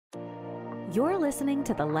You're listening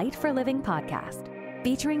to the Light for Living podcast,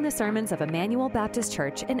 featuring the sermons of Emmanuel Baptist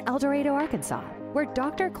Church in El Dorado, Arkansas, where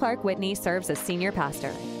Dr. Clark Whitney serves as senior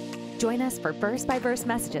pastor. Join us for verse-by-verse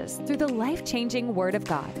messages through the life-changing Word of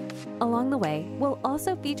God. Along the way, we'll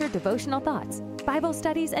also feature devotional thoughts, Bible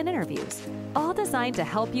studies, and interviews, all designed to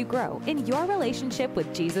help you grow in your relationship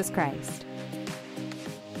with Jesus Christ.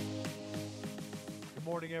 Good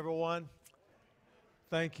morning, everyone.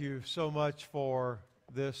 Thank you so much for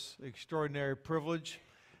this extraordinary privilege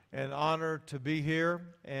and honor to be here,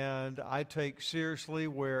 and I take seriously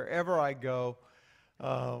wherever I go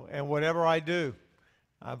and whatever I do.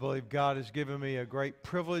 I believe God has given me a great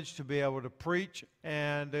privilege to be able to preach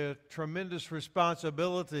and a tremendous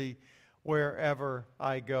responsibility wherever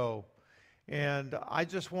I go. And I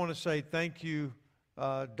just want to say thank you,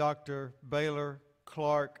 Dr. Baylor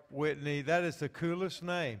Clark Whitney. That is the coolest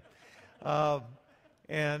name.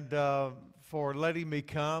 For letting me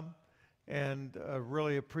come, and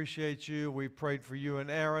really appreciate you. We prayed for you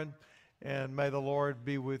and Aaron, and may the Lord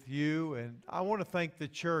be with you. And I want to thank the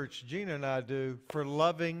church, Gina and I do, for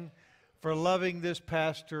loving this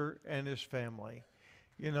pastor and his family.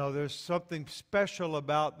 You know, there's something special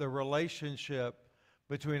about the relationship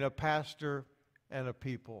between a pastor and a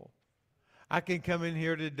people. I can come in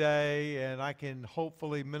here today and I can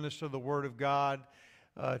hopefully minister the Word of God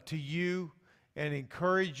to you and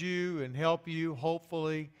encourage you and help you,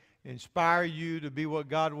 hopefully inspire you to be what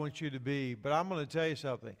God wants you to be. But I'm going to tell you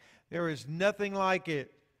something. There is nothing like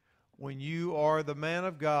it when you are the man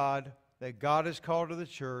of God that God has called to the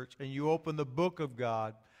church, and you open the book of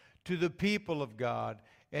God to the people of God,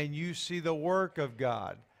 and you see the work of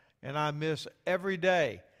God. And I miss every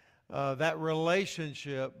day that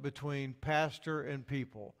relationship between pastor and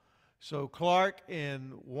people. So Clark,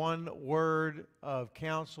 in one word of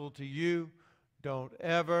counsel to you, don't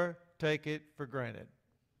ever take it for granted.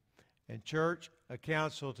 And church, a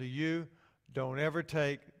counsel to you, don't ever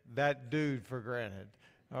take that dude for granted.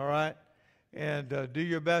 All right? And do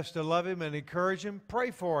your best to love him and encourage him. Pray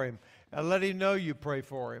for him. And let him know you pray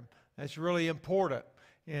for him. That's really important.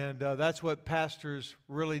 And that's what pastors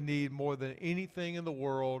really need more than anything in the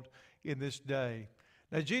world in this day.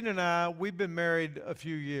 Now, Gina and I, we've been married a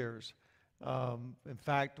few years. In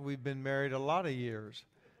fact, we've been married a lot of years.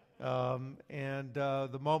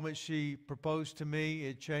 The moment she proposed to me,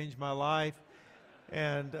 it changed my life.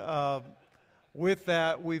 And with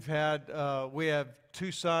that, we have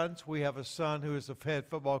two sons. We have a son who is the head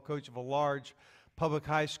football coach of a large public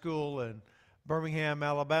high school in Birmingham,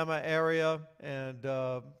 Alabama area. And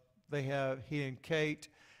he and Kate,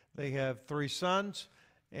 they have three sons.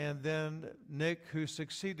 And then Nick, who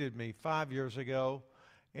succeeded me 5 years ago.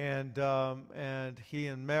 And he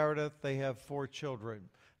and Meredith, they have four children.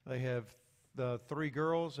 They have three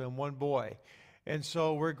girls and one boy. And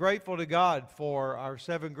so we're grateful to God for our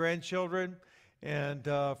 7 grandchildren and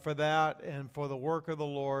for that and for the work of the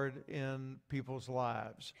Lord in people's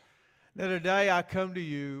lives. Now today I come to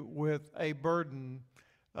you with a burden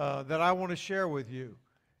that I want to share with you.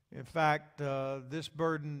 In fact, this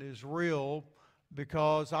burden is real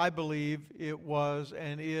because I believe it was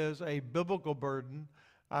and is a biblical burden.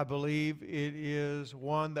 I believe it is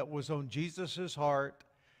one that was on Jesus' heart.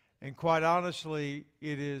 And quite honestly,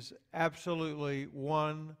 it is absolutely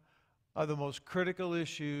one of the most critical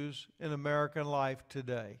issues in American life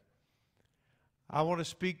today. I want to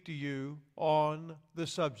speak to you on the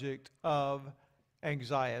subject of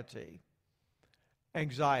anxiety.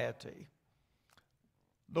 Anxiety.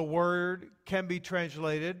 The word can be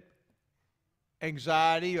translated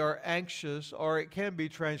anxiety or anxious, or it can be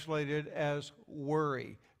translated as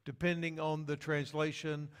worry, depending on the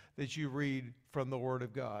translation that you read from the Word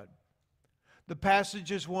of God. The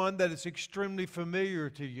passage is one that is extremely familiar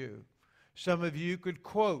to you. Some of you could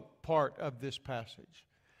quote part of this passage.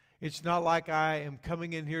 It's not like I am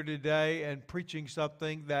coming in here today and preaching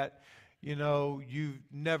something that, you've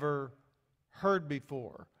never heard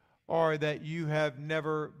before or that you have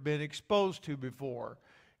never been exposed to before.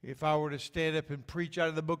 If I were to stand up and preach out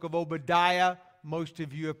of the book of Obadiah, most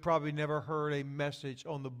of you have probably never heard a message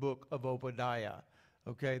on the book of Obadiah.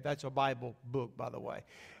 Okay, that's a Bible book, by the way.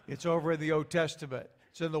 It's over in the Old Testament.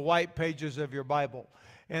 It's in the white pages of your Bible.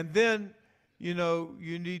 And then, you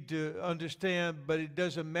need to understand, but it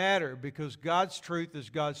doesn't matter because God's truth is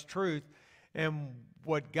God's truth. And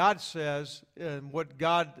what God says and what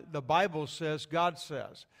the Bible says, God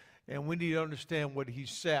says. And we need to understand what He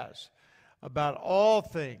says about all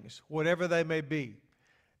things, whatever they may be.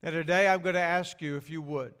 Now today I'm going to ask you, if you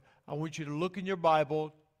would, I want you to look in your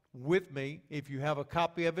Bible with me. If you have a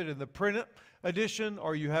copy of it in the print edition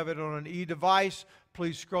or you have it on an e-device,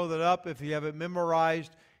 please scroll that up. If you have it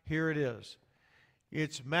memorized, here it is.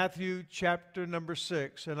 It's Matthew chapter number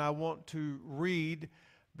 6, and I want to read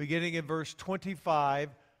beginning in verse 25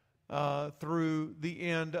 through the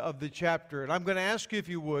end of the chapter. And I'm going to ask you, if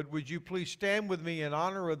you would you please stand with me in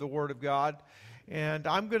honor of the Word of God? And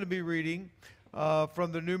I'm going to be reading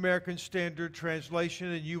from the New American Standard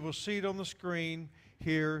Translation, and you will see it on the screen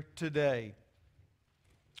here today.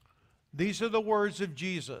 These are the words of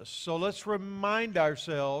Jesus. So let's remind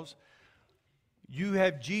ourselves, you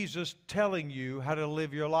have Jesus telling you how to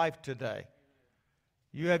live your life today.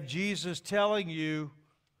 You have Jesus telling you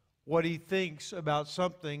what he thinks about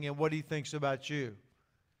something and what he thinks about you.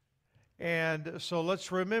 And so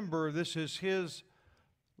let's remember, this is his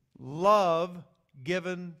love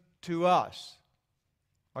given to us.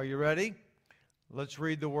 Are you ready? Let's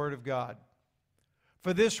read the Word of God.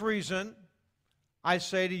 For this reason, I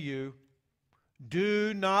say to you,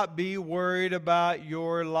 do not be worried about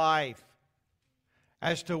your life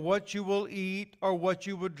as to what you will eat or what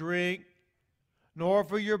you will drink, nor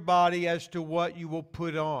for your body as to what you will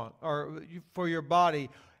put on, or for your body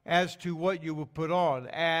as to what you will put on.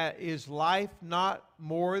 Is life not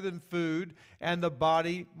more than food, and the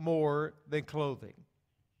body more than clothing?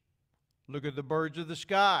 Look at the birds of the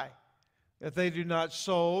sky, that they do not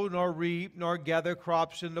sow, nor reap, nor gather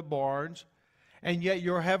crops in the barns, and yet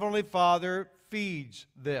your heavenly Father feeds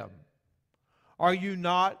them. Are you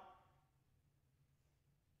not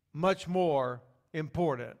much more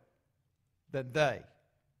important than they?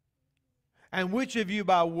 And which of you,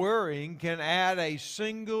 by worrying, can add a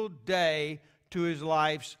single day to his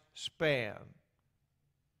life's span?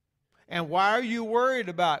 And why are you worried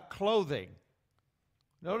about clothing?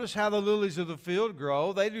 Notice how the lilies of the field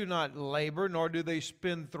grow. They do not labor, nor do they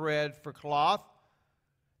spin thread for cloth.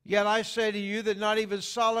 Yet I say to you that not even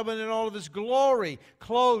Solomon in all of his glory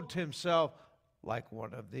clothed himself like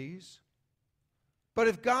one of these. But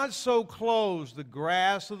if God so clothes the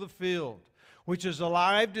grass of the field, which is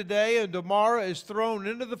alive today and tomorrow is thrown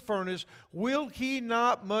into the furnace, will he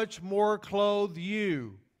not much more clothe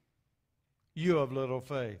you, you of little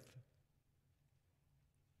faith?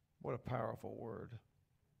 What a powerful word.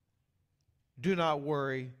 Do not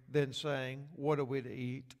worry, then, saying, what are we to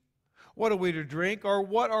eat? What are we to drink? Or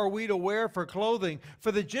what are we to wear for clothing?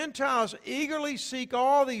 For the Gentiles eagerly seek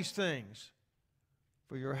all these things.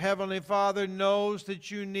 For your heavenly Father knows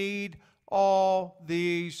that you need all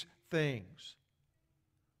these things.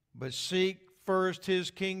 But seek first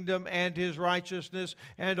his kingdom and his righteousness,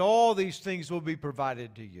 and all these things will be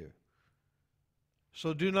provided to you.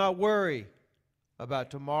 So do not worry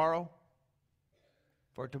about tomorrow,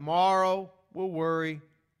 for tomorrow will worry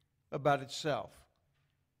about itself.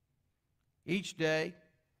 Each day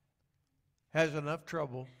has enough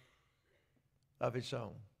trouble of its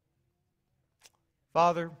own.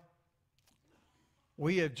 Father,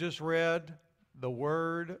 we have just read the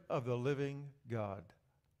Word of the living God.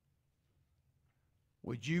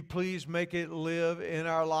 Would you please make it live in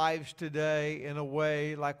our lives today in a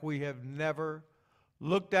way like we have never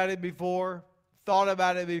looked at it before, thought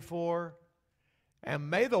about it before, and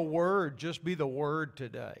may the Word just be the Word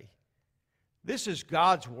today. This is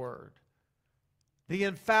God's Word, the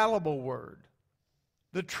infallible Word,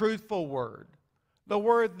 the truthful Word, the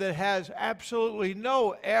Word that has absolutely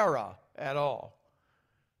no error at all.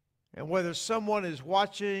 And whether someone is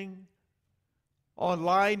watching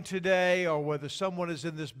online today or whether someone is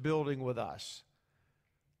in this building with us,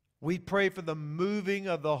 we pray for the moving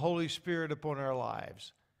of the Holy Spirit upon our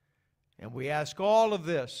lives. And we ask all of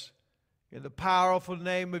this in the powerful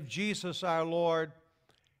name of Jesus our Lord.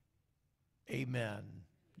 Amen.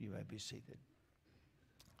 You may be seated.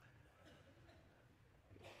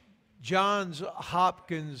 Johns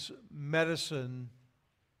Hopkins Medicine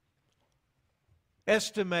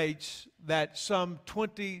estimates that some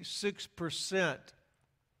 26%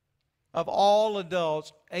 of all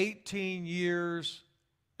adults 18 years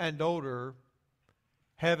and older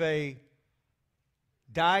have a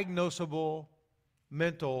diagnosable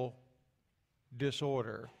mental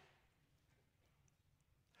disorder.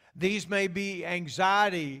 These may be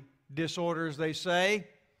anxiety disorders, they say,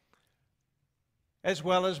 as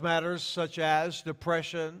well as matters such as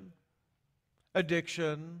depression,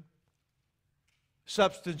 addiction,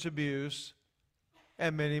 substance abuse,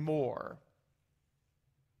 and many more.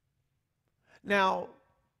 Now,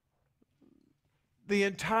 the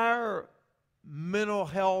entire mental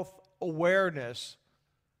health awareness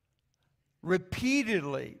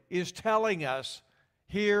repeatedly is telling us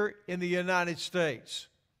here in the United States,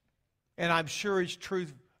 and I'm sure it's true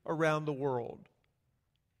around the world.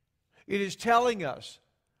 It is telling us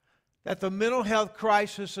that the mental health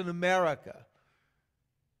crisis in America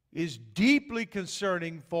is deeply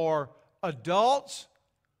concerning for adults,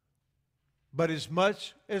 but as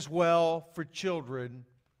much as well for children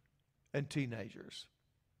and teenagers.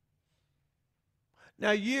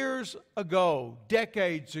 Now, years ago,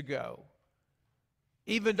 decades ago,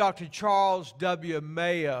 even Dr. Charles W.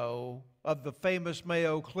 Mayo of the famous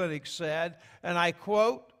Mayo Clinic said, and I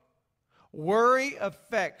quote, "Worry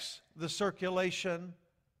affects the circulation,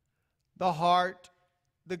 the heart,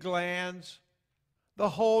 the glands, the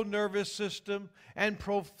whole nervous system, and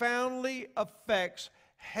profoundly affects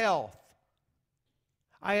health.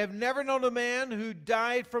 I have never known a man who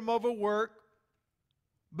died from overwork,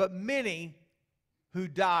 but many who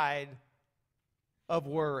died of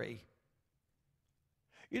worry."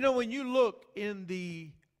 You know, when you look in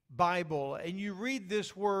the Bible and you read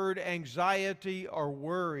this word anxiety or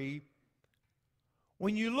worry,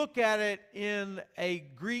 when you look at it in a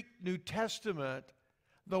Greek New Testament,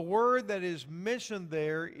 the word that is mentioned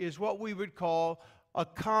there is what we would call a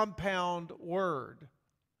compound word.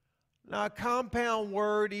 Now, a compound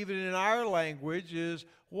word, even in our language, is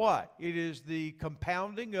what? It is the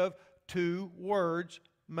compounding of two words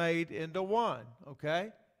made into one,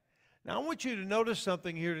 okay? Now, I want you to notice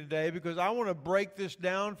something here today, because I want to break this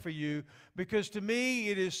down for you, because to me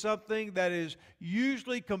it is something that is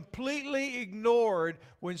usually completely ignored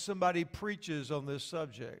when somebody preaches on this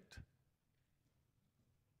subject.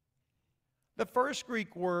 The first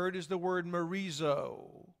Greek word is the word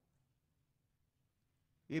merizo.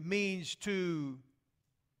 It means to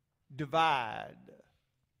divide.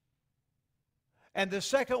 And the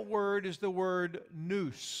second word is the word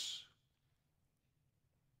nous.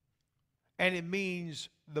 And it means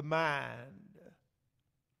the mind.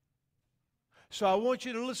 So I want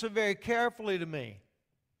you to listen very carefully to me.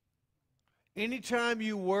 Anytime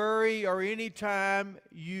you worry or anytime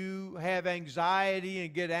you have anxiety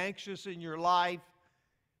and get anxious in your life,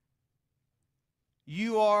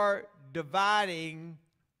 you are dividing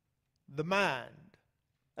the mind.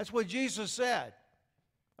 That's what Jesus said.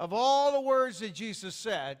 Of all the words that Jesus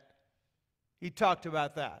said, he talked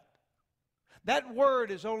about that. That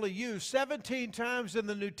word is only used 17 times in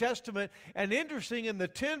the New Testament, and interesting, in the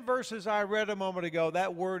 10 verses I read a moment ago,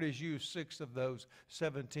 that word is used 6 of those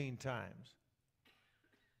 17 times.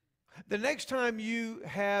 The next time you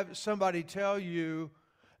have somebody tell you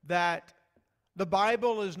that the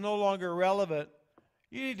Bible is no longer relevant,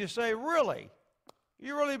 you need to say, "Really?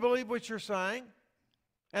 You really believe what you're saying?"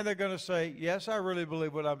 And they're going to say, "Yes, I really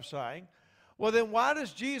believe what I'm saying." Well, then why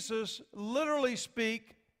does Jesus literally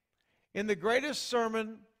speak in the greatest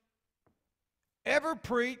sermon ever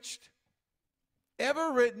preached,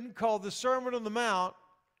 ever written, called the Sermon on the Mount,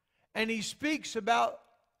 and he speaks about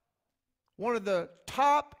one of the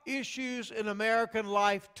top issues in American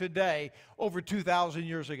life today, over 2,000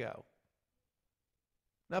 years ago?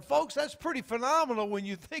 Now, folks, that's pretty phenomenal when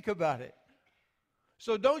you think about it.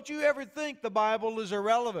 So don't you ever think the Bible is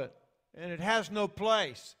irrelevant and it has no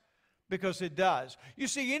place, because it does. You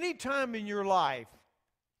see, any time in your life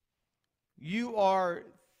you are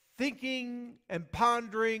thinking and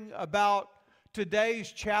pondering about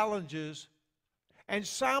today's challenges and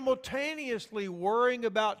simultaneously worrying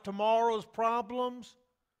about tomorrow's problems,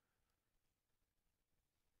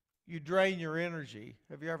 you drain your energy.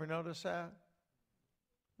 Have you ever noticed that?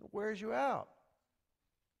 It wears you out.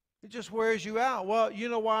 It just wears you out. Well, you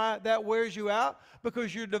know why that wears you out?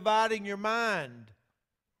 Because you're dividing your mind.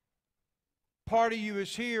 Part of you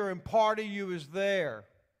is here and part of you is there.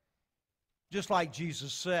 Just like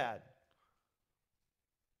Jesus said.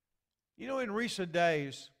 You know, in recent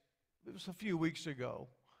days, it was a few weeks ago,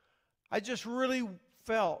 I just really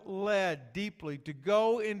felt led deeply to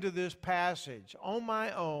go into this passage on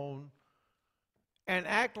my own and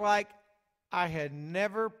act like I had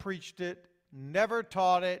never preached it, never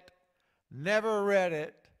taught it, never read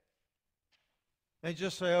it, and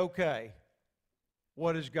just say, "Okay,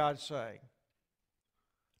 what is God saying?"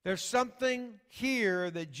 There's something here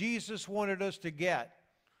that Jesus wanted us to get.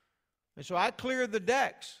 And so I cleared the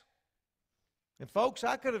decks. And folks,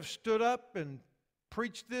 I could have stood up and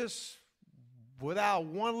preached this without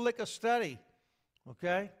one lick of study,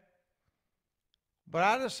 okay? But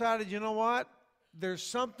I decided, you know what? There's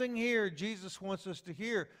something here Jesus wants us to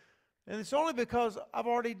hear. And it's only because I've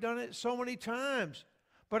already done it so many times.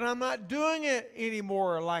 But I'm not doing it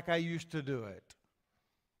anymore like I used to do it.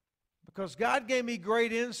 Because God gave me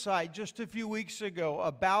great insight just a few weeks ago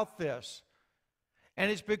about this.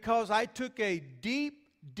 And it's because I took a deep,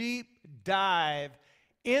 deep dive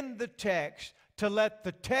in the text to let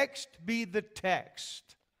the text be the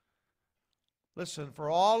text. Listen, for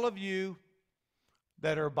all of you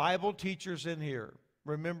that are Bible teachers in here,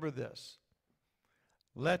 remember this.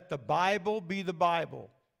 Let the Bible be the Bible.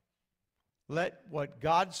 Let what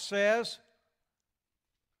God says,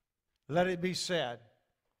 let it be said.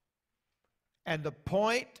 And the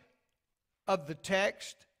point of the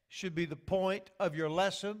text should be the point of your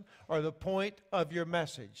lesson or the point of your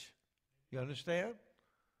message. You understand?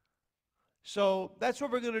 So that's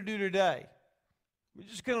what we're going to do today. We're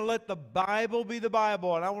just going to let the Bible be the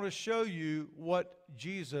Bible, and I want to show you what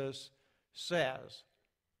Jesus says.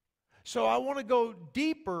 So I want to go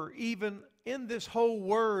deeper even in this whole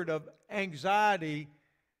word of anxiety,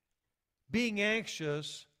 being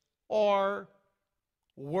anxious or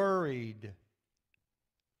worried.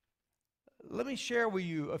 Let me share with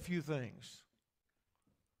you a few things.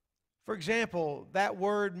 For example, that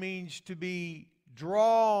word means to be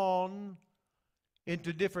drawn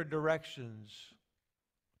into different directions.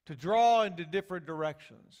 To draw into different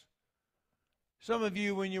directions. Some of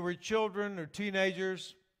you, when you were children or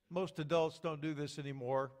teenagers, most adults don't do this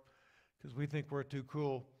anymore because we think we're too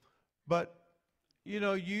cool. But, you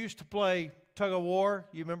know, you used to play tug of war.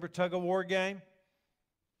 You remember tug of war game?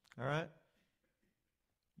 All right?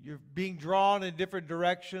 You're being drawn in different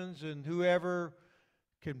directions, and whoever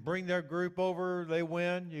can bring their group over, they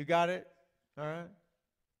win. You got it? All right?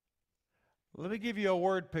 Let me give you a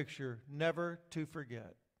word picture, never to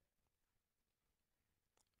forget.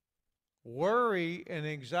 Worry and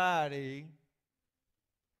anxiety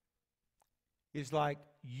is like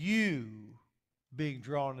you being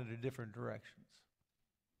drawn into different directions.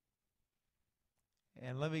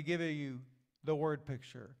 And let me give you the word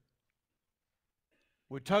picture.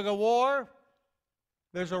 With tug of war,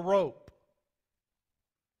 there's a rope.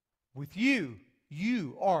 With you,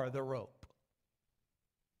 you are the rope.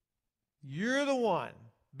 You're the one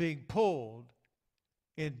being pulled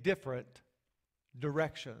in different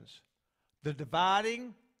directions. The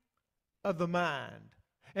dividing of the mind.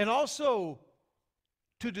 And also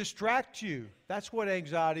to distract you. That's what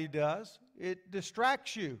anxiety does. It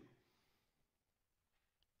distracts you.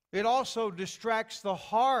 It also distracts the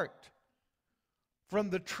heart from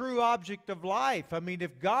the true object of life. I mean,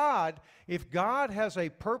 if God has a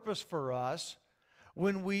purpose for us,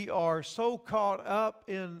 when we are so caught up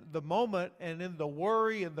in the moment and in the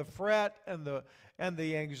worry and the fret and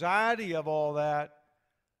the anxiety of all that,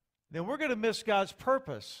 then we're going to miss God's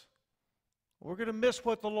purpose. We're going to miss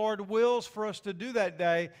what the Lord wills for us to do that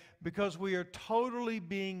day because we are totally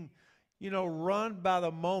being, run by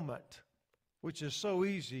the moment, which is so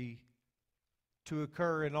easy to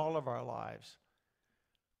occur in all of our lives.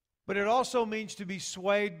 But it also means to be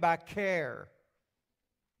swayed by care.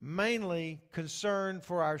 Mainly concern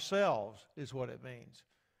for ourselves is what it means.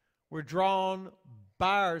 We're drawn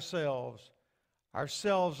by ourselves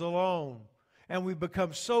alone. And we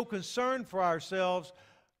become so concerned for ourselves,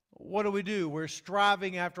 what do? We're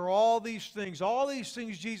striving after all these things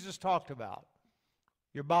Jesus talked about.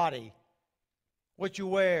 Your body, what you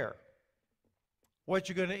wear, what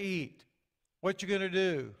you're going to eat, what you're going to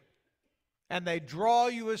do. And they draw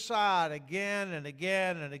you aside again and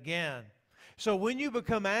again and again. So when you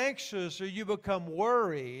become anxious or you become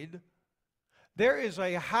worried, there is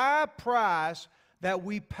a high price that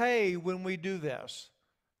we pay when we do this.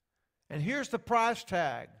 And here's the price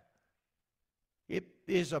tag. It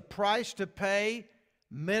is a price to pay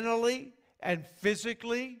mentally and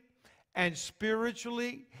physically and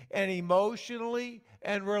spiritually and emotionally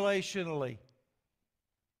and relationally.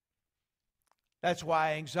 That's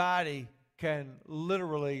why anxiety can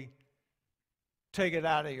literally take it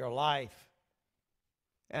out of your life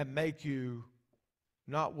and make you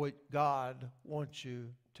not what God wants you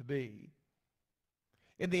to be.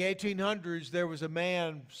 In the 1800s, there was a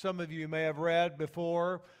man, some of you may have read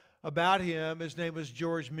before about him. His name was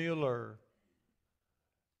George Mueller.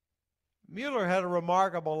 Mueller had a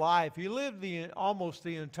remarkable life. He lived almost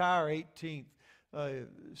the entire 18th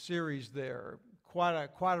series there. Quite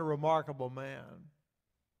a remarkable man.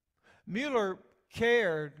 Mueller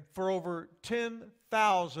cared for over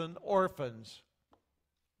 10,000 orphans.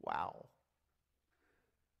 Wow.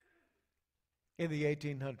 In the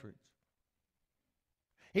 1800s.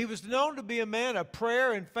 He was known to be a man of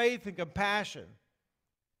prayer and faith and compassion.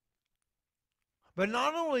 But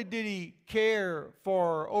not only did he care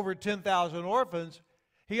for over 10,000 orphans,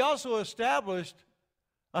 he also established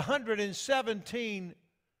 117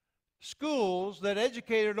 schools that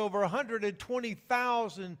educated over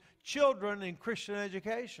 120,000 children in Christian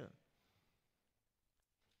education.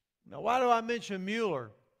 Now, why do I mention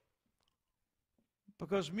Mueller?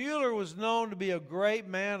 Because Mueller was known to be a great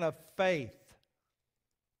man of faith.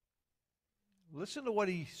 Listen to what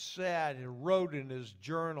he said and wrote in his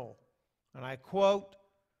journal. And I quote,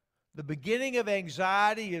 "The beginning of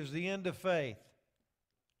anxiety is the end of faith.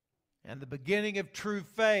 And the beginning of true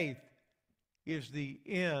faith is the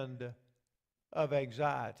end of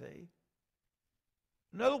anxiety.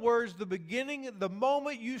 In other words, the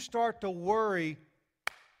moment you start to worry,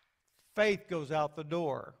 faith goes out the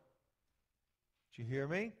door. Did you hear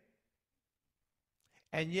me?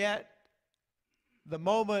 And yet, the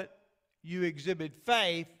moment you exhibit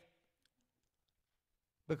faith,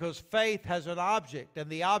 because faith has an object, and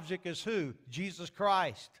the object is who? Jesus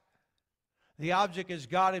Christ. The object is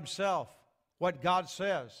God Himself, what God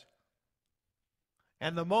says.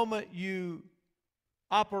 And the moment you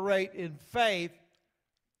operate in faith,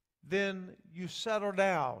 then you settle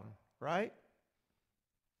down, right?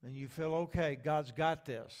 And you feel, okay, God's got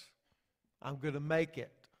this. I'm going to make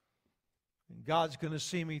it. And God's going to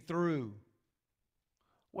see me through.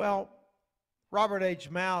 Well, Robert H.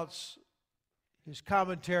 Mounce, his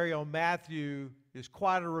commentary on Matthew is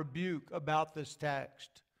quite a rebuke about this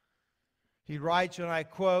text. He writes, and I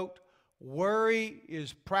quote, "Worry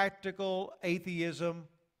is practical atheism,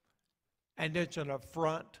 and it's an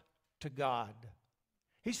affront to God."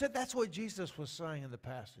 He said that's what Jesus was saying in the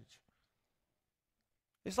passage.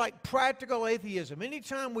 It's like practical atheism.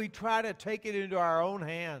 Anytime we try to take it into our own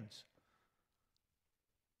hands,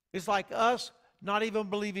 it's like us not even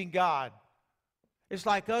believing God. It's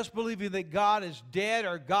like us believing that God is dead,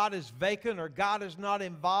 or God is vacant, or God is not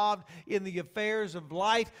involved in the affairs of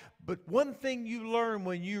life. But one thing you learn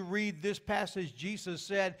when you read this passage, Jesus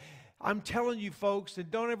said, I'm telling you folks, and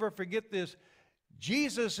don't ever forget this,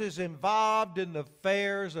 Jesus is involved in the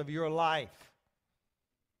affairs of your life.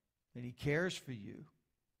 And He cares for you.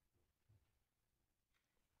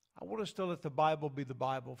 I want us to let the Bible be the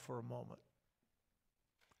Bible for a moment.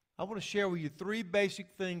 I want to share with you 3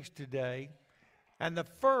 basic things today. And the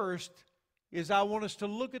first is I want us to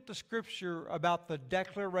look at the Scripture about the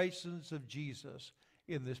declarations of Jesus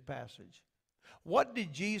in this passage. What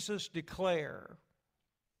did Jesus declare?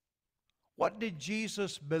 What did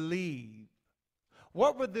Jesus believe?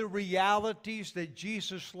 What were the realities that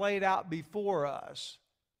Jesus laid out before us?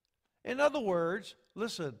 In other words,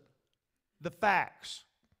 listen, the facts.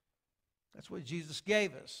 That's what Jesus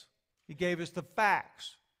gave us. He gave us the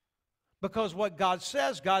facts. Because what God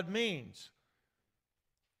says, God means.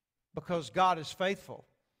 Because God is faithful.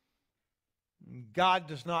 God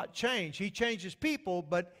does not change. He changes people,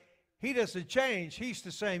 but He doesn't change. He's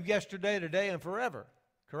the same yesterday, today, and forever.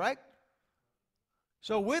 Correct?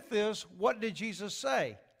 So with this, what did Jesus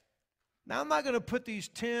say? Now, I'm not going to put these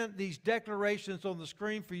declarations on the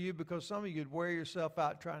screen for you because some of you would wear yourself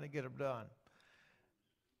out trying to get them done.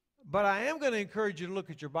 But I am going to encourage you to look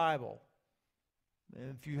at your Bible.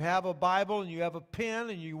 And if you have a Bible and you have a pen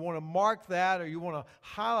and you want to mark that or you want to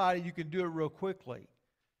highlight it, you can do it real quickly.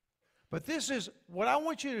 But this is what I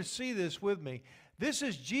want you to see this with me. This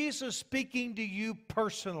is Jesus speaking to you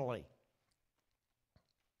personally.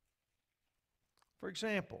 For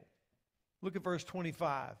example, look at verse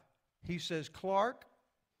 25. He says, Clark,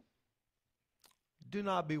 do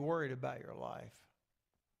not be worried about your life.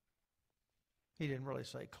 He didn't really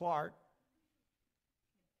say Clark.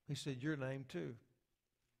 He said your name too,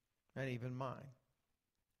 and even mine.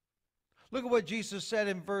 Look at what Jesus said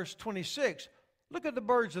in verse 26. Look at the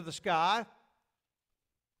birds of the sky.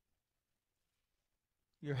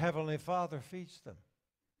 Your heavenly Father feeds them.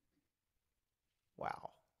 Wow.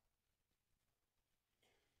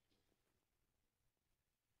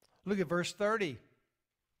 Look at verse 30.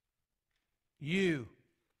 You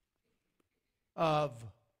of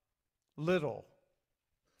little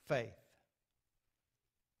faith.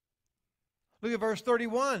 Look at verse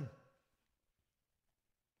 31.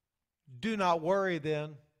 Do not worry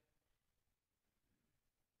then.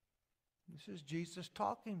 This is Jesus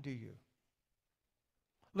talking to you.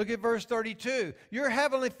 Look at verse 32. Your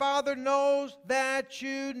heavenly Father knows that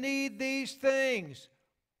you need these things.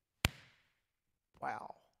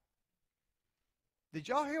 Wow. Did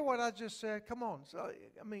y'all hear what I just said? Come on. So,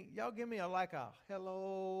 y'all give me a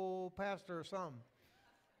hello, pastor or something.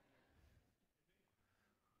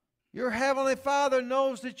 Your heavenly Father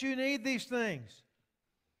knows that you need these things.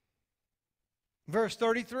 Verse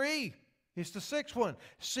 33 is the sixth one.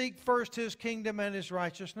 Seek first His kingdom and His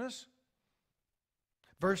righteousness.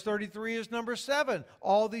 Verse 33 is number 7.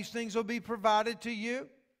 All these things will be provided to you.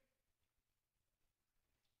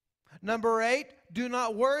 Number 8, do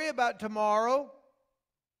not worry about tomorrow.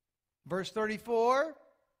 Verse 34.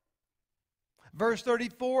 Verse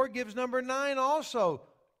 34 gives number 9 also.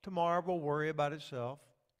 Tomorrow will worry about itself.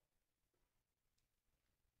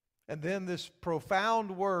 And then this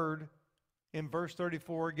profound word in verse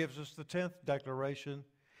 34 gives us the 10th declaration.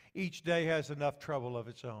 Each day has enough trouble of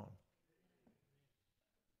its own.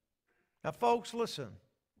 Now, folks, listen.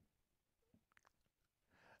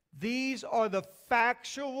 These are the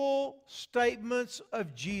factual statements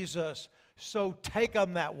of Jesus, so take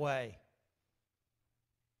them that way.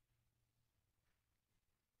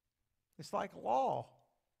 It's like law.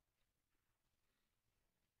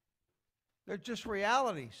 They're just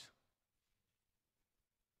realities.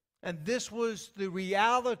 And this was the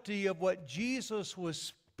reality of what Jesus was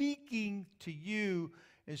speaking to you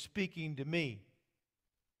and speaking to me.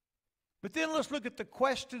 But then let's look at the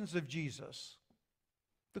questions of Jesus.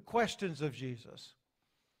 The questions of Jesus.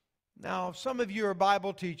 Now, some of you are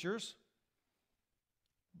Bible teachers,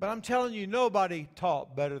 but I'm telling you, nobody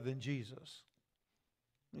taught better than Jesus.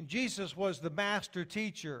 And Jesus was the master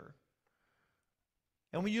teacher.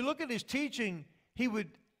 And when you look at his teaching, he would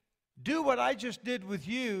do what I just did with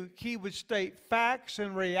you. He would state facts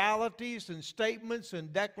and realities and statements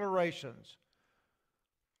and declarations.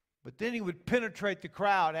 But then he would penetrate the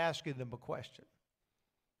crowd asking them a question.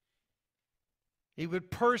 He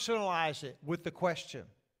would personalize it with the question.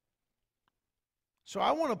 So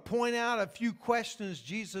I want to point out a few questions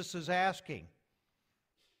Jesus is asking.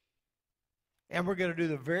 And we're going to do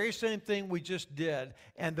the very same thing we just did.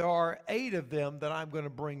 And there are 8 of them that I'm going to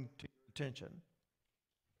bring to your attention.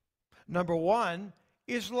 Number 1,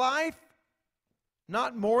 is life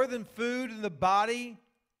not more than food and the body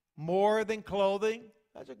more than clothing?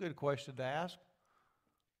 That's a good question to ask.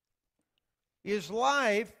 Is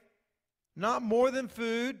life not more than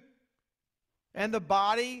food and the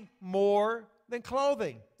body more than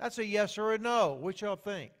clothing? That's a yes or a no. What y'all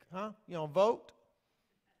think? Huh? You don't vote?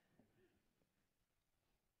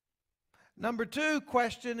 Number 2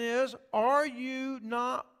 question is, are you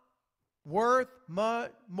not worth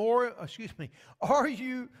much more, are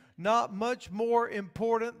you not much more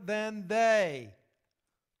important than they?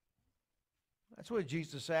 That's what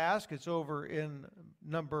Jesus asked. It's over in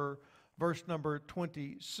verse number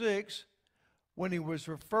 26, when he was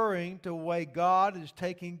referring to the way God is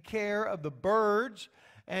taking care of the birds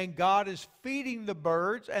and God is feeding the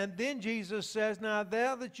birds. And then Jesus says, now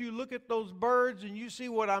that you look at those birds and you see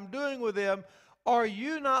what I'm doing with them, are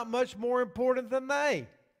you not much more important than they?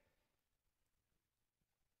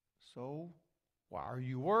 So, why are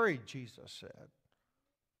you worried, Jesus said.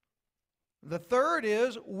 The third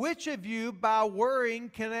is, which of you by worrying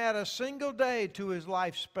can add a single day to his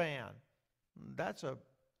lifespan? That's a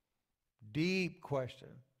deep question.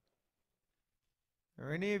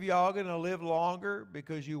 Are any of y'all going to live longer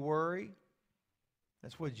because you worry?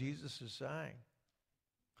 That's what Jesus is saying.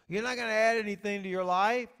 You're not going to add anything to your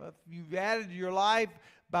life. If you've added to your life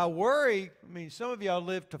by worry, some of y'all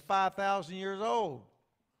live to 5,000 years old.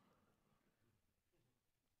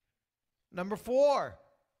 Number 4,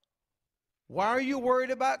 why are you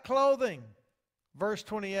worried about clothing? Verse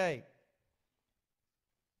 28.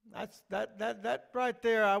 That right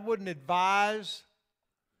there, I wouldn't advise.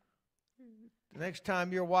 The next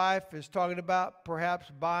time your wife is talking about perhaps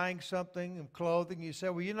buying something of clothing, you say,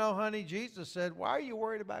 well, you know, honey, Jesus said, why are you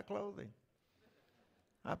worried about clothing?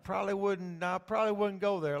 I probably wouldn't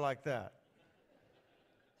go there like that.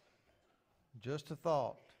 Just a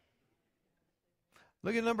thought.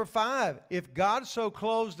 Look at number 5. If God so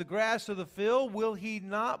clothes the grass of the field, will he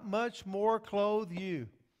not much more clothe you?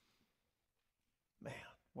 Man,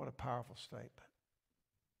 what a powerful statement.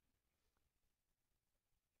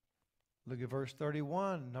 Look at verse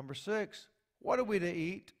 31, number 6. What are we to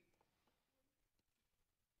eat?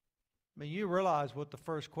 You realize what the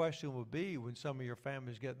first question will be when some of your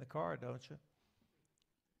families get in the car, don't you?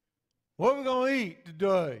 What are we going to eat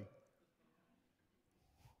today?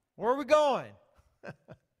 Where are we going?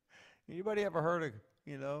 Anybody ever heard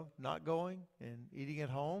of, not going and eating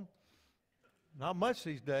at home? Not much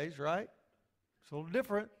these days, right? It's a little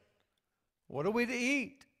different. What are we to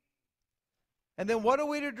eat? And then what are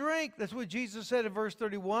we to drink? That's what Jesus said in verse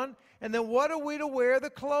 31. And then what are we to wear the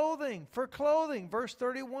clothing? For clothing, verse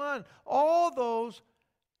 31. All those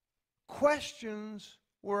questions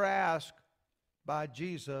were asked by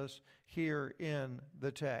Jesus here in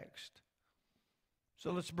the text.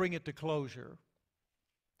 So let's bring it to closure.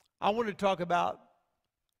 I want to talk about,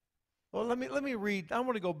 let me read. I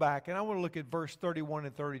want to go back and I want to look at verse 31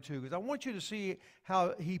 and 32 because I want you to see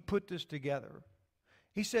how he put this together.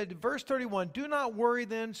 He said, verse 31, do not worry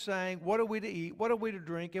then, saying, what are we to eat, what are we to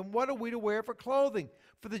drink, and what are we to wear for clothing?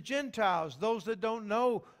 For the Gentiles, those that don't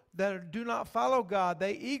know, that do not follow God,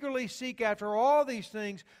 they eagerly seek after all these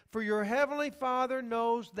things, for your heavenly Father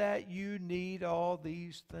knows that you need all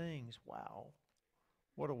these things. Wow,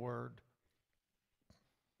 what a word.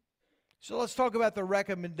 So let's talk about the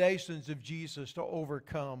recommendations of Jesus to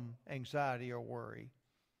overcome anxiety or worry.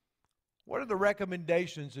 What are the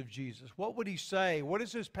recommendations of Jesus? What would he say? What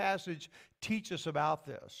does this passage teach us about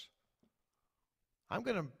this? I'm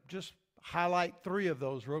going to just highlight 3 of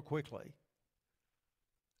those real quickly.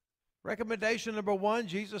 Recommendation number 1,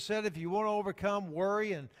 Jesus said if you want to overcome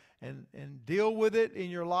worry and deal with it in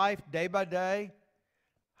your life day by day,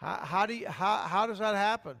 how does that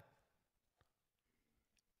happen?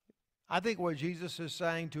 I think what Jesus is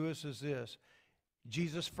saying to us is this: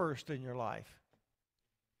 Jesus first in your life.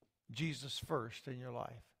 Jesus first in your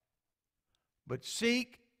life. But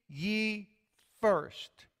seek ye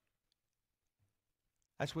first.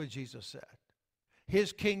 That's what Jesus said.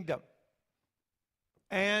 His kingdom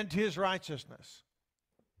and his righteousness.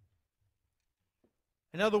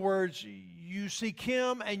 In other words, you seek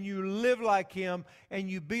him and you live like him and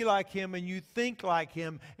you be like him and you think like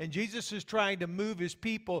him. And Jesus is trying to move his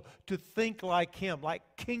people to think like him, like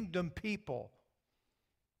kingdom people.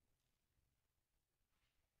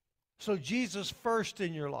 So Jesus first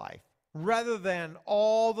in your life, rather than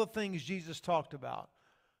all the things Jesus talked about.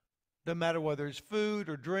 No matter whether it's food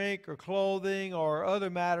or drink or clothing or other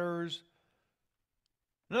matters.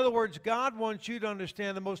 In other words, God wants you to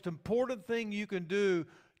understand the most important thing you can do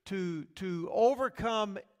to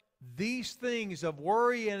overcome these things of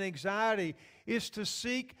worry and anxiety is to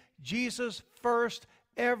seek Jesus first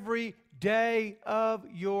every day of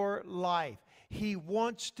your life. He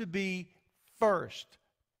wants to be first,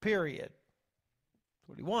 period. That's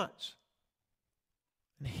what he wants.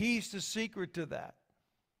 And he's the secret to that.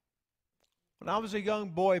 When I was a young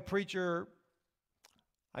boy preacher,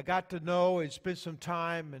 I got to know and spent some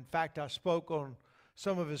time. In fact, I spoke on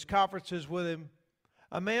some of his conferences with him.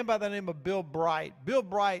 A man by the name of Bill Bright. Bill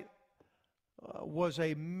Bright was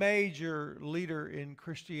a major leader in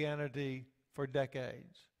Christianity for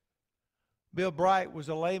decades. Bill Bright was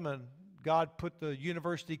a layman. God put the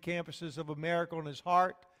university campuses of America on his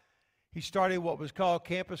heart. He started what was called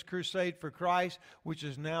Campus Crusade for Christ, which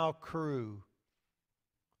is now Cru.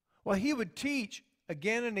 Well, he would teach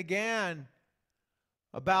again and again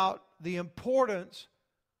about the importance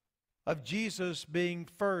of Jesus being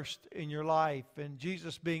first in your life and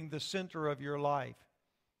Jesus being the center of your life.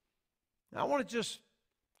 Now, I want to just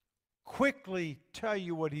quickly tell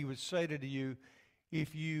you what he would say to you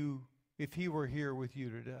if he were here with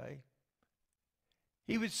you today.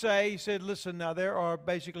 He said, listen, now there are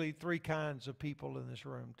basically 3 kinds of people in this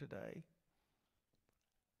room today.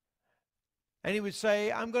 And he would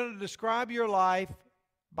say, I'm going to describe your life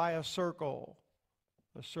by a circle.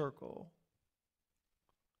 A circle.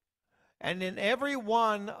 And in every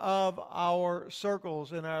one of our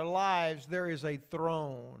circles in our lives, there is a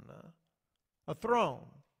throne. A throne.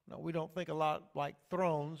 Now, we don't think a lot like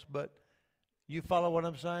thrones, but you follow what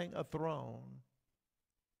I'm saying? A throne.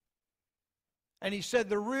 And he said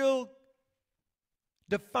the real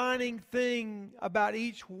defining thing about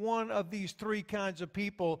each one of these 3 kinds of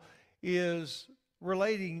people is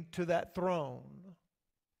relating to that throne.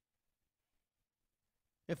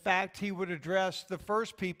 In fact, he would address the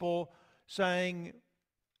first people saying,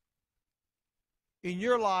 in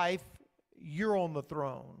your life, you're on the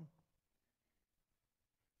throne.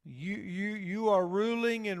 You are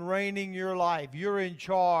ruling and reigning your life. You're in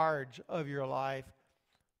charge of your life.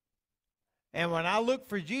 And when I look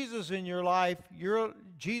for Jesus in your life,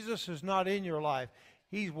 Jesus is not in your life.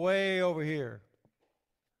 He's way over here.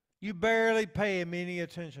 You barely pay him any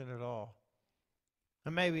attention at all.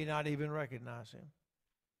 And maybe not even recognize him.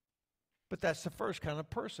 But that's the first kind of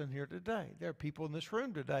person here today. There are people in this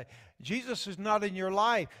room today. Jesus is not in your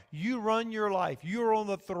life. You run your life. You're on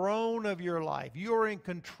the throne of your life. You're in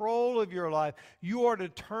control of your life. You are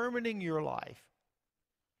determining your life.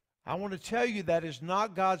 I want to tell you that is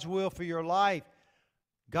not God's will for your life.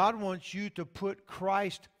 God wants you to put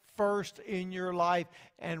Christ first in your life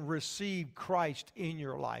and receive Christ in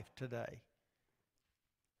your life today.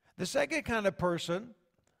 The second kind of person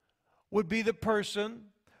would be the person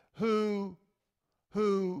who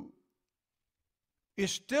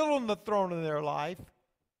is still on the throne of their life,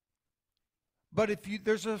 but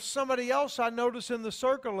there's somebody else I notice in the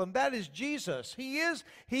circle, and that is Jesus. He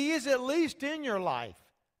is at least in your life.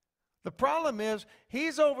 The problem is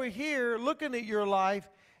he's over here looking at your life,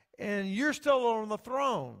 and you're still on the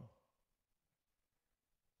throne.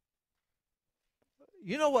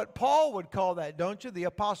 You know what Paul would call that, don't you? The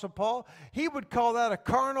Apostle Paul. He would call that a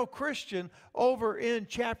carnal Christian over in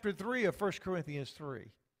chapter 3 of 1 Corinthians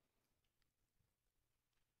 3.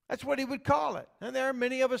 That's what he would call it. And there are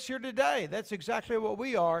many of us here today. That's exactly what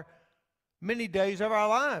we are many days of our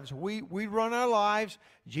lives. We run our lives.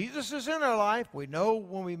 Jesus is in our life. We know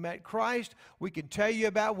when we met Christ. We can tell you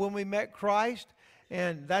about when we met Christ.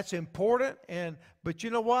 And that's important. But you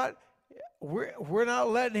know what? we're not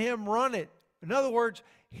letting him run it. In other words,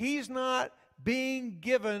 he's not being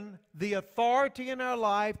given the authority in our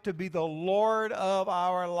life to be the Lord of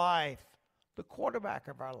our life, the quarterback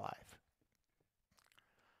of our life.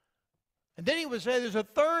 And then he would say there's a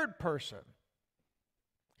third person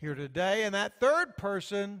here today, and that third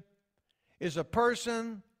person is a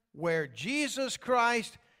person where Jesus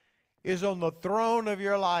Christ is on the throne of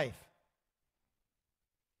your life.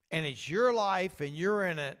 And it's your life, and you're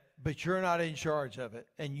in it, but you're not in charge of it,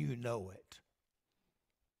 and you know it.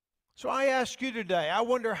 So I ask you today, I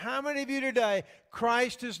wonder how many of you today,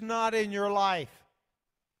 Christ is not in your life,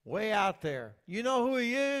 way out there. You know who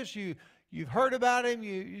he is, you've heard about him,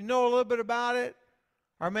 you know a little bit about it,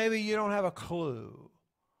 or maybe you don't have a clue.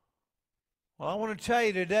 Well, I want to tell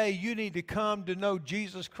you today, you need to come to know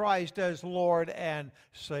Jesus Christ as Lord and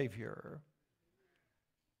Savior.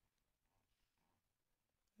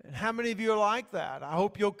 And how many of you are like that? I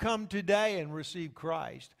hope you'll come today and receive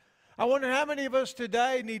Christ. I wonder how many of us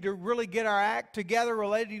today need to really get our act together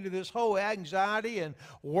relating to this whole anxiety and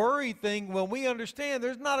worry thing when we understand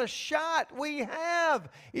there's not a shot we have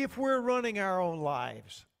if we're running our own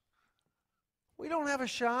lives. We don't have a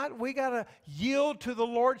shot. We got to yield to the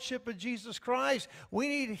lordship of Jesus Christ. We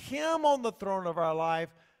need him on the throne of our life,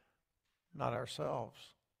 not ourselves.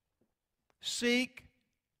 Seek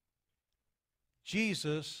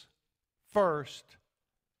Jesus first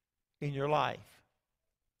in your life.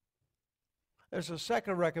 There's a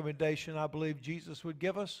second recommendation I believe Jesus would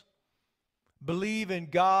give us. Believe in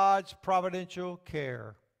God's providential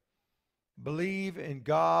care. Believe in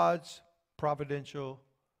God's providential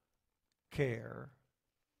care.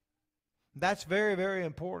 That's very, very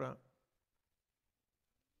important.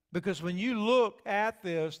 Because when you look at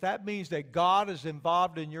this, that means that God is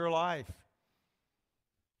involved in your life.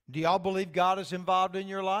 Do y'all believe God is involved in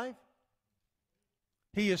your life?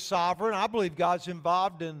 He is sovereign. I believe God's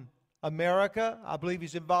involved in America. I believe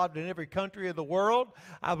he's involved in every country of the world.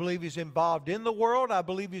 I believe he's involved in the world. I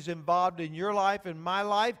believe he's involved in your life and my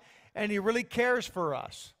life. And he really cares for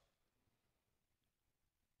us.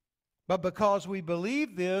 But because we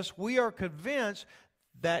believe this, we are convinced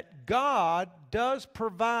that God does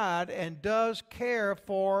provide and does care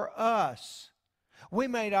for us. We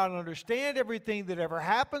may not understand everything that ever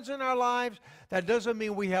happens in our lives. That doesn't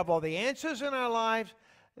mean we have all the answers in our lives.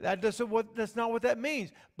 That's not what that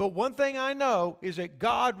means. But one thing I know is that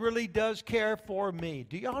God really does care for me.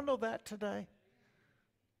 Do y'all know that today?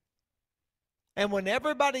 And when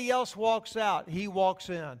everybody else walks out, he walks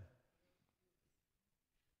in.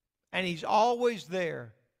 And he's always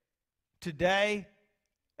there, today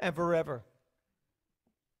and forever.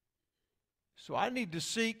 So I need to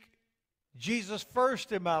seek Jesus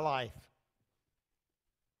first in my life.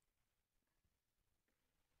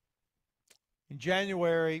 In June,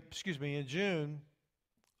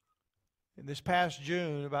 in this past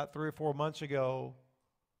June, about 3 or 4 months ago,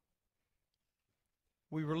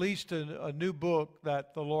 we released a new book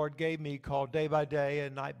that the Lord gave me called Day by Day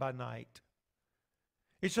and Night by Night.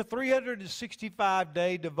 It's a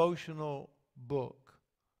 365-day devotional book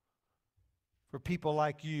for people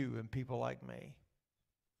like you and people like me.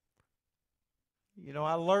 You know,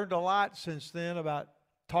 I learned a lot since then about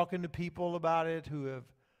talking to people about it who have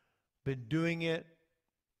been doing it,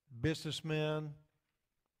 businessmen,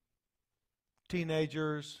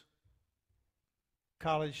 teenagers,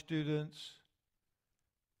 college students,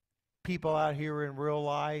 people out here in real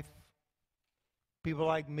life, people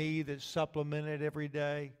like me that supplement it every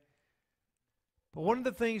day. But one of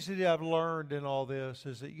the things that I've learned in all this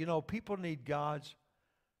is that, you know, people need God's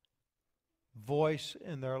voice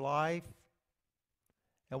in their life.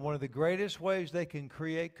 And one of the greatest ways they can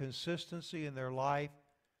create consistency in their life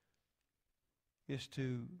is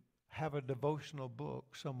to have a devotional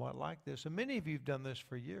book somewhat like this. And many of you have done this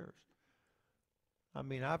for years. I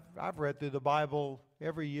mean, I've read through the Bible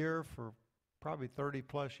every year for probably 30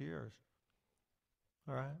 plus years.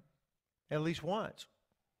 All right? At least once.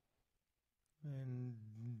 And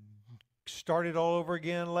start it all over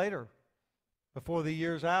again later, before the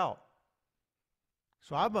year's out.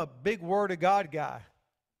 So I'm a big Word of God guy.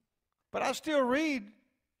 But I still read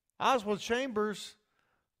Oswald Chambers'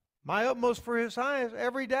 My Utmost for His Highest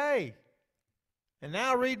every day. And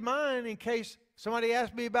now I read mine in case somebody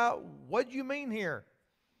asks me about what do you mean here.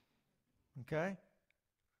 Okay?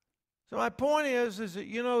 So my point is that,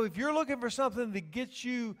 you know, if you're looking for something that gets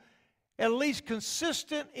you at least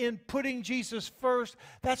consistent in putting Jesus first,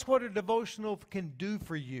 that's what a devotional can do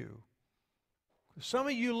for you. Some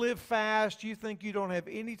of you live fast. You think you don't have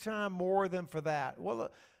any time more than for that.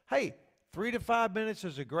 Well, hey, 3 to 5 minutes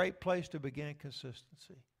is a great place to begin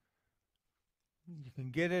consistency. You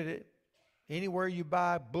can get it Anywhere you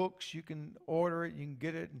buy books, you can order it. You can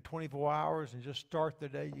get it in 24 hours and just start the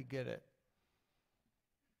day you get it.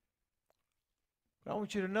 But I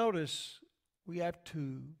want you to notice we have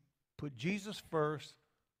to put Jesus first,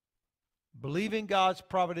 believe in God's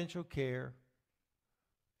providential care,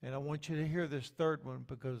 and I want you to hear this third one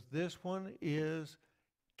because this one is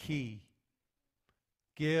key.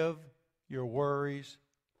 Give your worries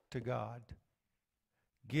to God.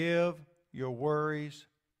 Give your worries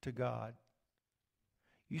to God.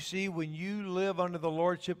 You see, when you live under the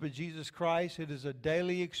lordship of Jesus Christ, it is a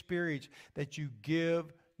daily experience that you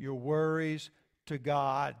give your worries to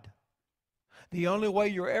God. The only way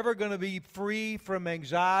you're ever going to be free from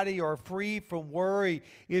anxiety or free from worry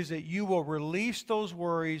is that you will release those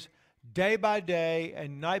worries day by day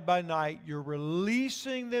and night by night. You're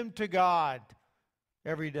releasing them to God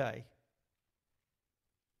every day.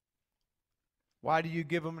 Why do you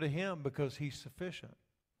give them to Him? Because He's sufficient.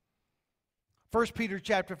 1 Peter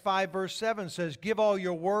chapter 5 verse 7 says, give all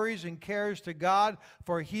your worries and cares to God,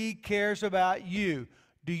 for He cares about you.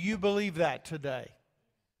 Do you believe that today?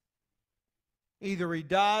 Either He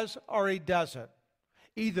does or He doesn't.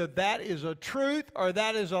 Either that is a truth or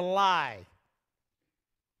that is a lie.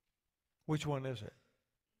 Which one is it?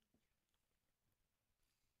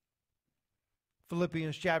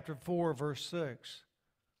 Philippians chapter 4 verse 6.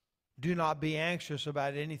 Do not be anxious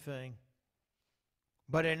about anything,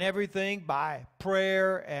 but in everything, by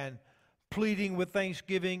prayer and pleading with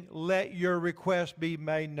thanksgiving, let your requests be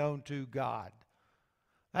made known to God.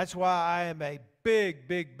 That's why I am a big,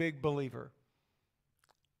 big, big believer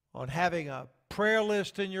on having a prayer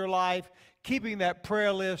list in your life, keeping that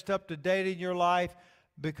prayer list up to date in your life,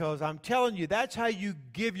 because I'm telling you, that's how you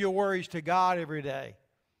give your worries to God every day.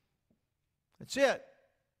 That's it.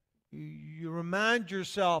 You remind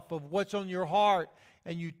yourself of what's on your heart,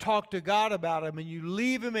 and you talk to God about them, and you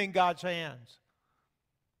leave them in God's hands.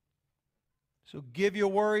 So give your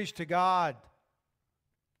worries to God.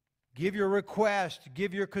 Give your requests.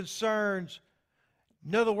 Give your concerns.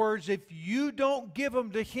 In other words, if you don't give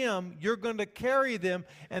them to Him, you're going to carry them,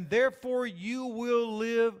 and therefore you will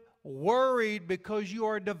live worried because you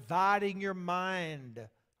are dividing your mind.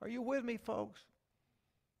 Are you with me, folks?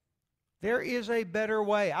 There is a better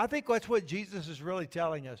way. I think that's what Jesus is really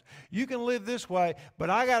telling us. You can live this way,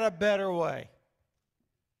 but I got a better way.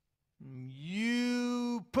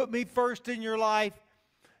 You put me first in your life.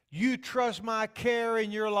 You trust my care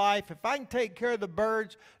in your life. If I can take care of the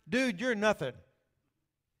birds, dude, you're nothing.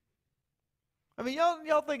 I mean,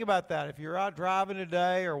 y'all think about that. If you're out driving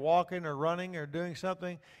today or walking or running or doing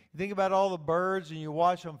something, you think about all the birds and you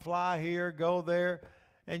watch them fly here, go there.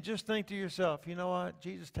 And just think to yourself, you know what?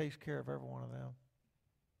 Jesus takes care of every one of them.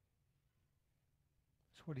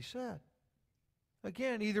 That's what He said.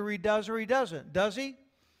 Again, either He does or He doesn't. Does He?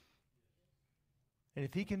 And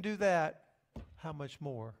if He can do that, how much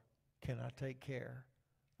more can I take care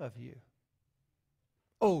of you?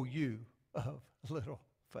 Oh, you of little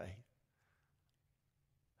faith.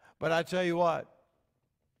 But I tell you what,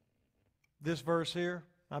 this verse here,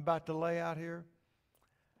 I'm about to lay out here,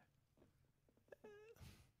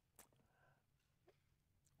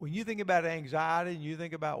 when you think about anxiety and you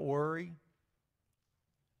think about worry,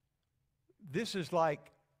 this is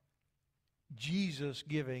like Jesus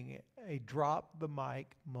giving a drop the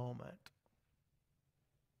mic moment.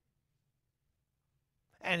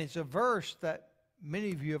 And it's a verse that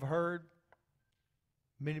many of you have heard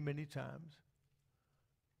many, many times.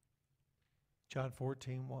 John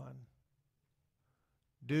 14:1.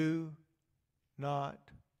 Do not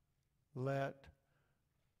let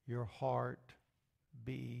your heart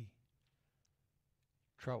be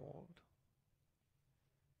troubled.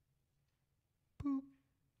 Boop.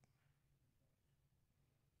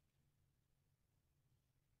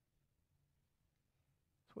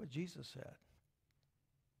 That's what Jesus said.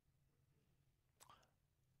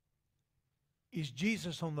 Is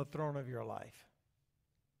Jesus on the throne of your life?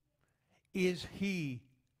 Is He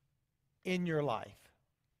in your life?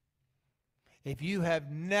 If you have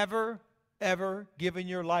never, ever given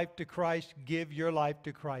your life to Christ, give your life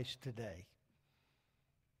to Christ today.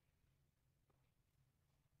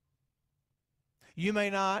 You may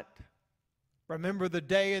not remember the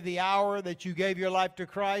day or the hour that you gave your life to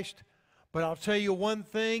Christ, but I'll tell you one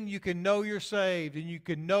thing, you can know you're saved, and you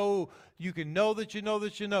can know that you know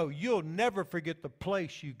that you know. You'll never forget the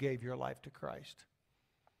place you gave your life to Christ.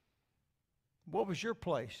 What was your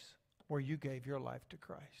place where you gave your life to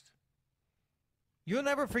Christ? You'll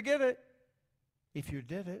never forget it if you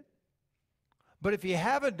did it. But if you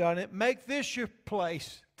haven't done it, make this your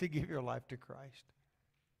place to give your life to Christ.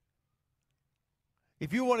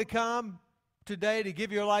 If you want to come today to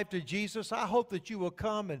give your life to Jesus, I hope that you will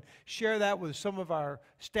come and share that with some of our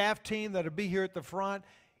staff team that will be here at the front.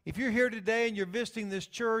 If you're here today and you're visiting this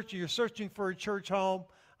church, or you're searching for a church home,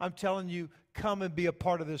 I'm telling you, come and be a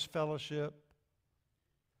part of this fellowship.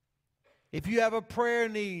 If you have a prayer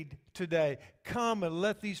need today, come and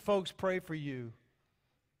let these folks pray for you.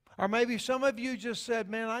 Or maybe some of you just said,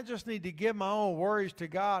 man, I just need to give my own worries to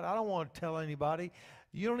God. I don't want to tell anybody.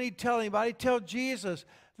 You don't need to tell anybody. Tell Jesus.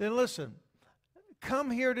 Then listen,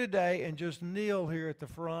 come here today and just kneel here at the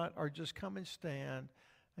front, or just come and stand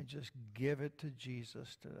and just give it to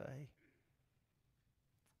Jesus today.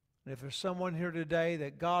 And if there's someone here today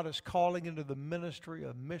that God is calling into the ministry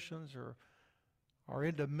of missions or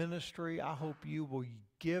into ministry, I hope you will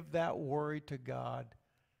give that worry to God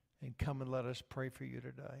and come and let us pray for you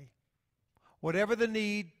today. Whatever the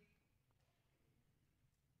need,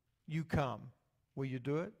 you come. Will you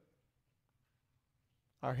do it?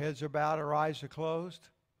 Our heads are bowed, our eyes are closed.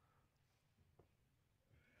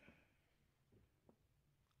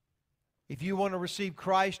 If you want to receive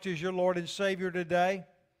Christ as your Lord and Savior today,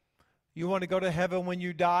 you want to go to heaven when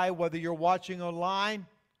you die, whether you're watching online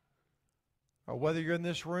or whether you're in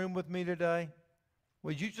this room with me today,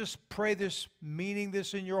 would you just pray this, meaning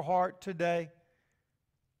this in your heart today?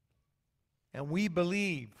 And we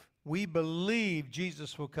believe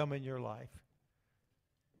Jesus will come in your life.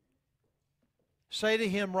 Say to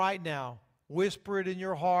Him right now, whisper it in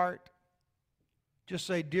your heart. Just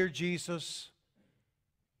say, Dear Jesus,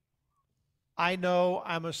 I know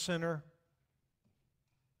I'm a sinner.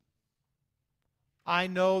 I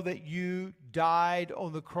know that you died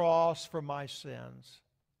on the cross for my sins.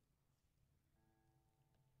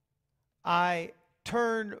 I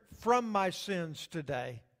turn from my sins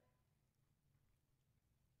today,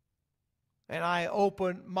 and I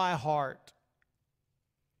open my heart.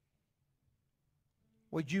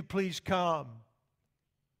 Would you please come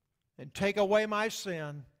and take away my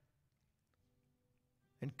sin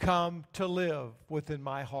and come to live within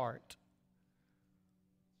my heart?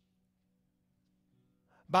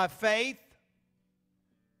 By faith,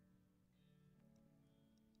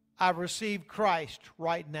 I receive Christ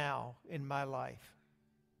right now in my life.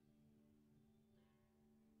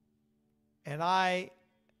 And I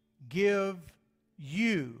give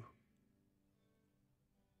you,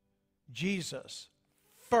 Jesus,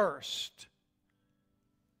 first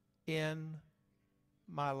in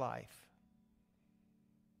my life.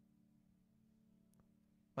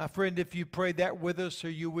 My friend, if you prayed that with us or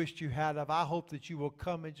you wished you had, I hope that you will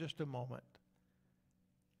come in just a moment,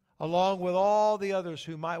 along with all the others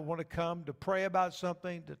who might want to come to pray about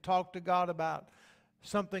something, to talk to God about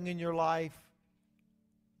something in your life.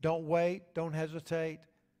 Don't wait. Don't hesitate.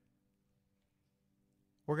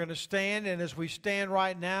 We're going to stand, and as we stand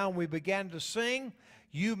right now and we begin to sing,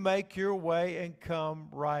 you make your way and come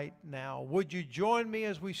right now. Would you join me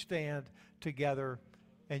as we stand together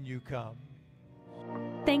and you come?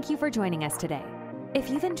 Thank you for joining us today. If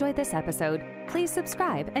you've enjoyed this episode, please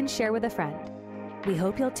subscribe and share with a friend. We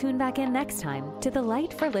hope you'll tune back in next time to the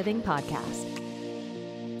Light for Living podcast.